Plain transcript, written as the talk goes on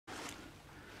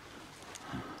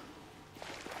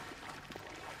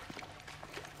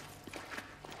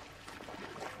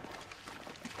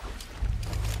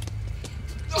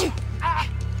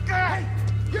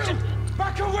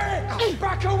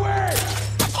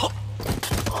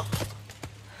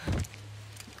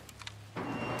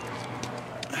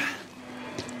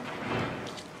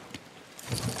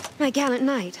My gallant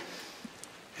knight.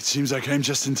 It seems I came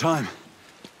just in time.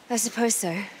 I suppose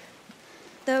so.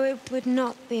 Though it would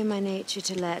not be in my nature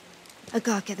to let a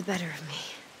guard get the better of me.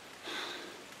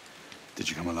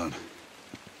 Did you come alone?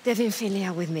 Devi and Finley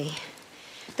are with me.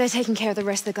 They're taking care of the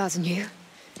rest of the guards, and you?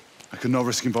 I could not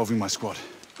risk involving my squad,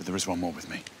 but there is one more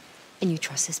with me. And you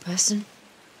trust this person?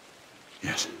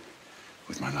 Yes,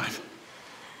 with my life.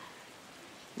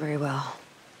 Very well.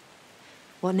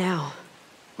 What now?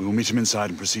 We will meet him inside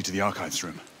and proceed to the archives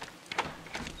room.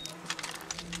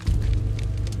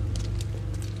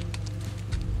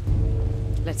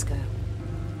 Let's go.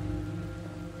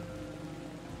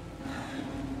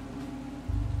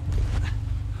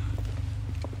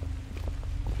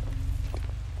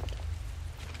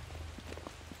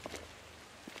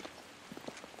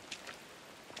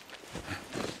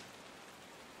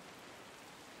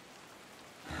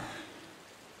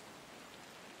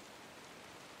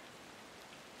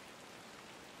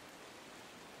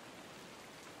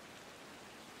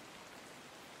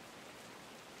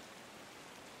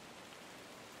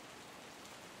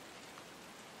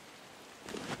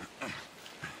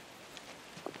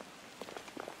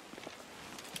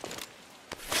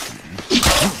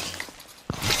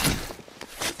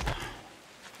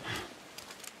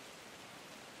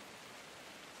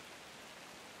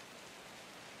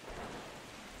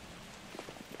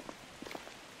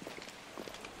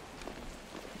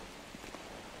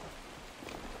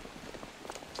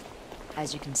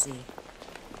 As you can see,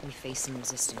 we face some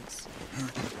resistance.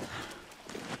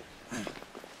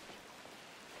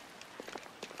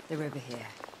 They're over here.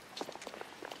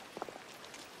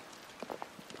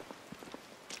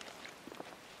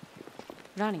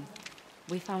 Rani,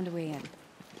 we found a way in.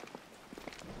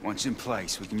 Once in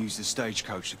place, we can use the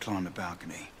stagecoach to climb the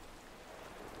balcony.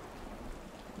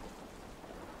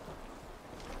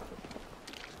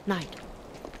 Knight,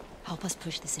 help us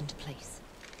push this into place.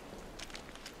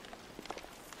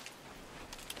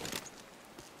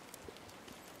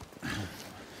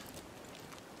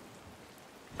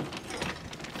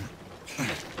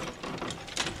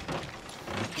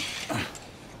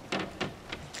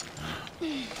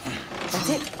 That's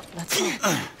it. Let's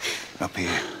go. Up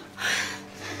here.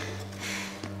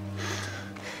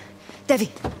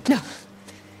 Devi, no.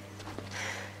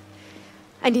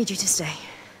 I need you to stay.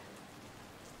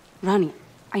 Rani,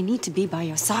 I need to be by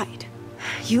your side.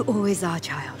 You always are,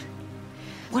 child.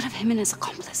 What of him and his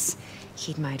accomplice?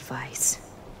 Heed my advice.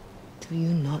 Do you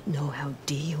not know how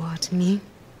dear you are to me?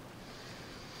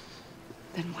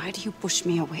 Then why do you push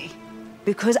me away?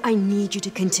 Because I need you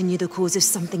to continue the cause if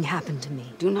something happened to me.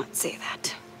 Do not say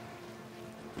that.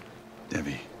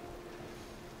 Devi,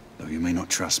 though you may not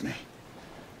trust me,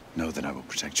 know that I will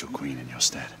protect your queen in your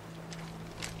stead.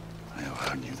 I owe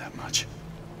her you that much.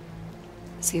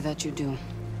 Say that you do.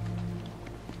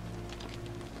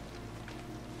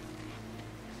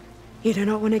 You do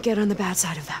not want to get on the bad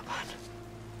side of that one.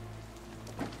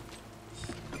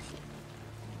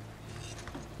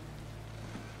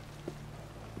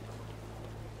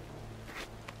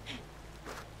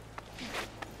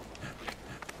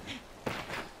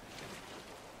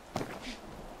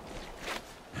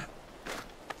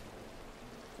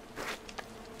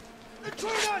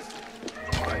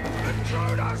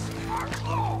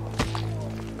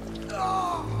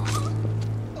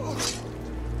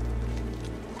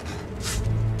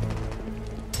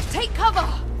 Take cover!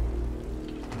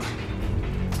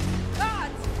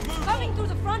 Guards! Coming through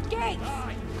the front gate!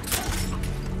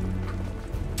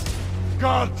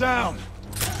 Guard down!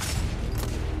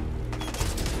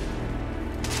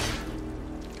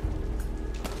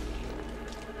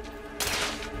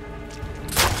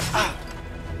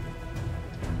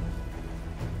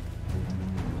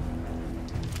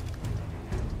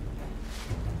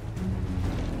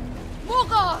 More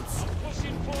guards!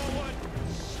 Pushing forward!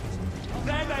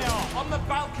 There they are, on the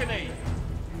balcony!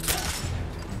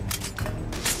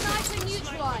 Sniper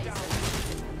neutralized!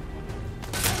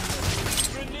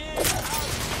 Grenade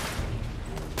out!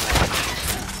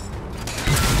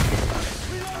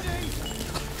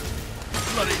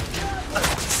 Reloading!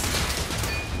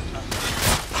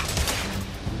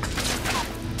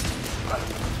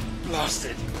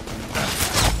 Blasted!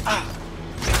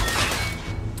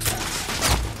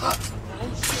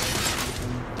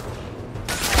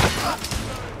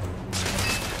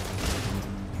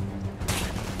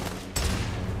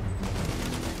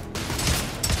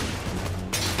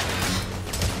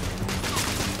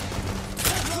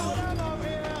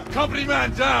 Company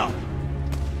man down!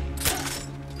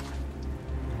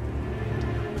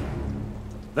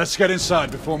 Let's get inside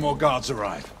before more guards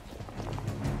arrive.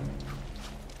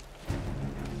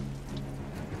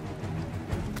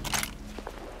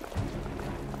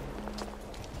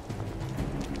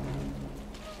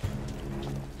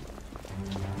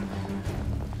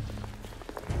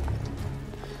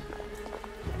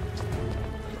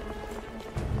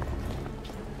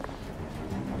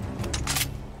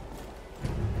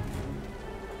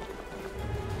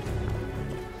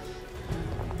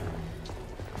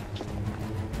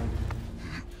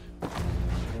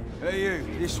 Hey, you,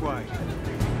 this way.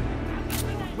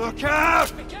 Look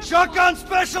out! Shotgun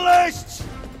specialists!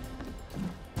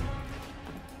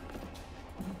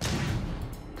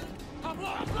 I've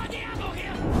got bloody ammo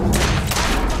here!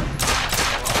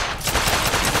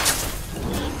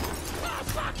 Oh,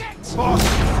 fuck it! Boss,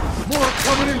 more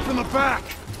coming in from the back.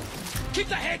 Keep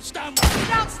the heads down, man!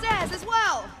 Downstairs as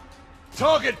well!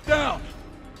 Target down!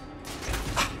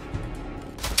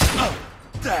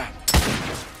 Damn!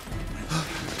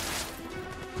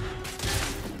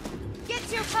 Get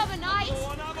to your cover, Knight! Low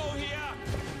on ammo here!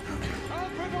 I'll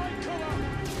provide cover!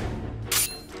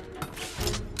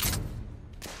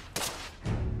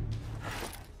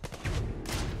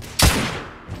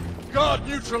 Guard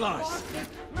neutralized!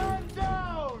 Man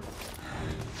down!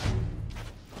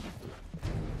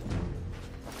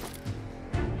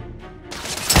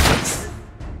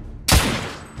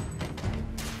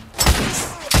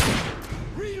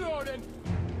 Reloading!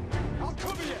 I'll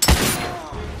cover you!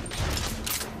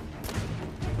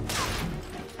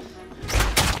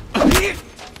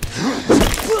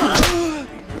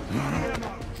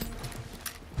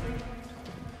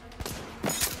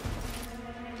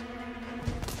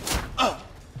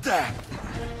 Damn!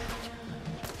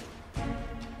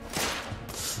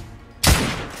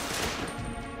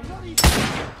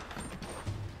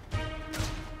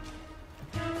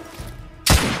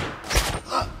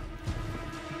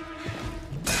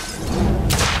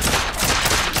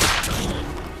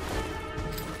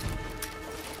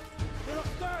 They're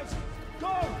upstairs! Go!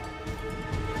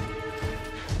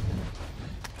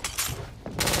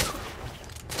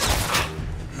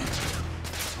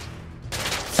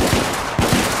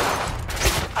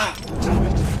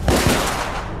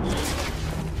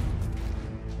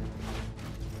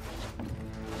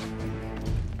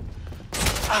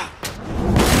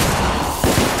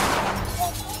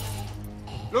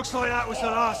 Looks like that was the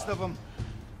last of them.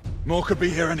 More could be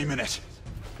here any minute.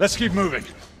 Let's keep moving.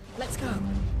 Let's go.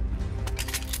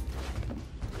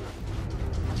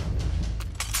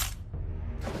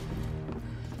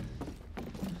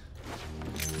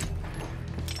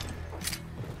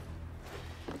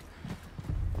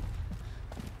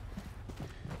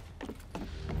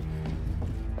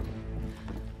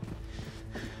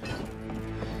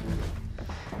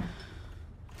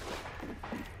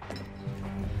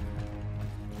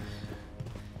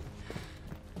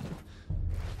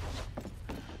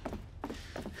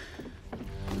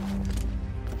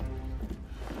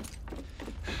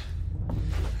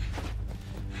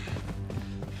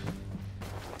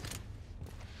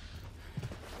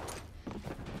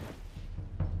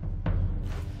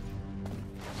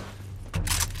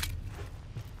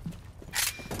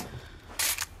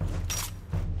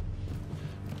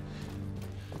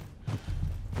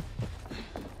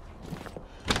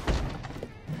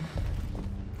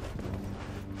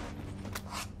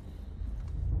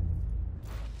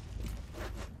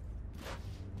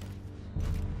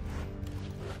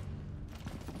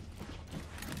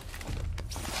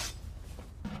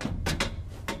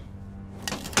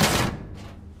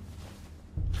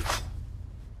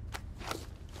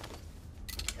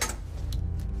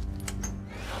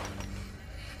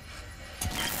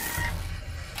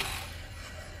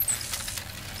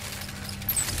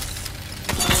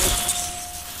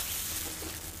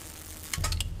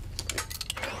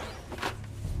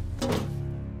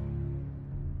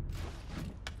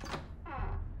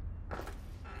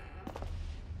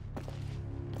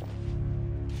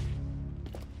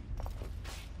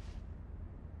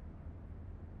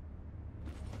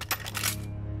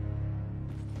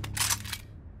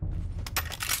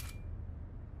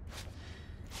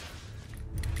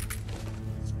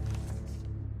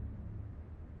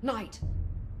 Knight,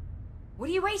 what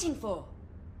are you waiting for?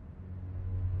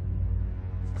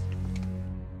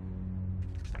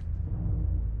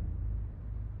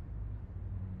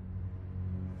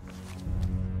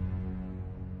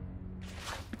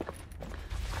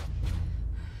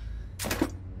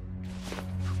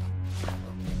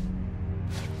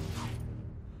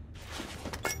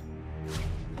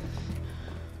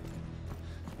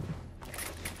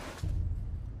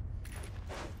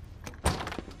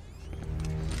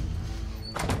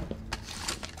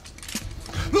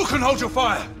 Look and hold your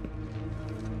fire!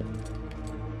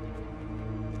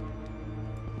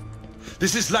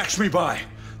 This is Lakshmi Bai,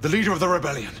 the leader of the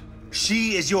rebellion.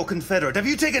 She is your Confederate. Have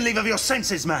you taken leave of your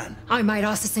senses, man? I might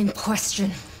ask the same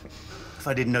question, If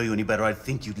I didn't know you any better, I'd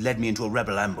think you'd led me into a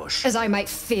rebel ambush. as I might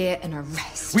fear an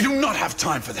arrest. We do not have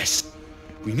time for this.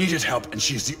 We needed help, and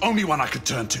she is the only one I could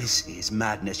turn to. This is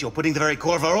madness. You're putting the very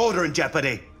core of our order in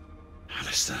jeopardy.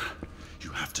 Alistair,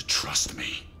 you have to trust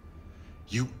me.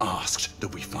 You asked that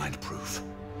we find proof.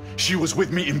 She was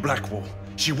with me in Blackwall.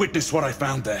 She witnessed what I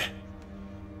found there.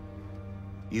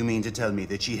 You mean to tell me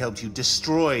that she helped you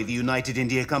destroy the United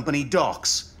India Company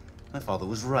docks? My father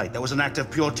was right. That was an act of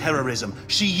pure terrorism.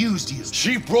 She used you.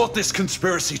 She brought this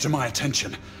conspiracy to my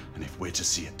attention, and if we're to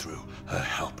see it through, her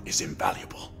help is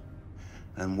invaluable.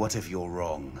 And what if you're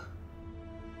wrong?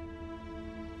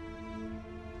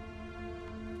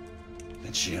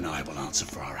 Then she and I will answer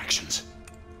for our actions.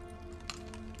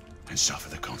 And suffer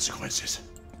the consequences.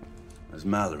 As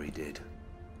Mallory did.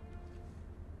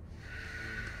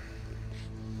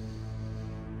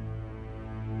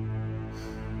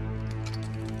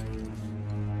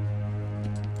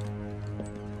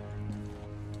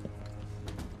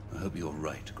 I hope you're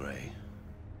right, Gray.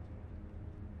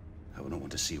 I would not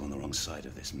want to see you on the wrong side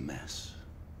of this mess.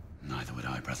 Neither would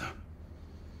I, brother.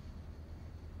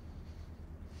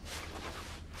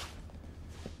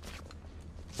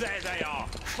 There they are,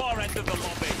 far end of the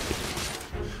lobby.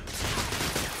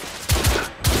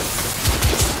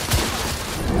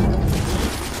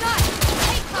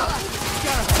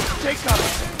 Take cover!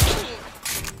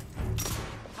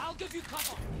 I'll give you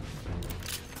cover.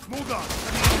 Move on!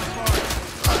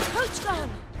 Coach gun!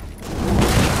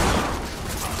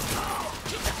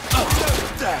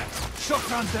 There!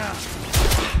 Shotgun down!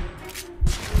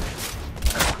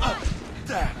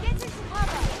 There! Get into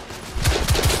cover!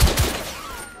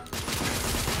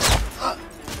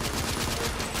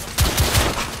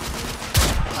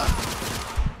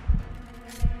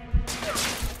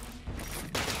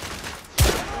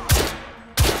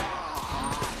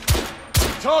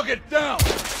 Target down!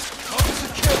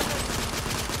 Officer killed!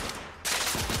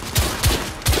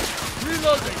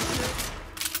 Reloading!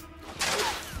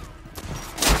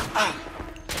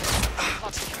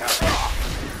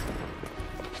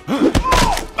 Reloading!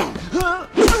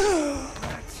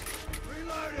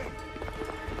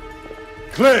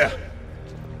 Clear!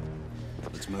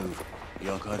 Let's move.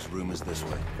 The archives room is this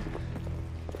way.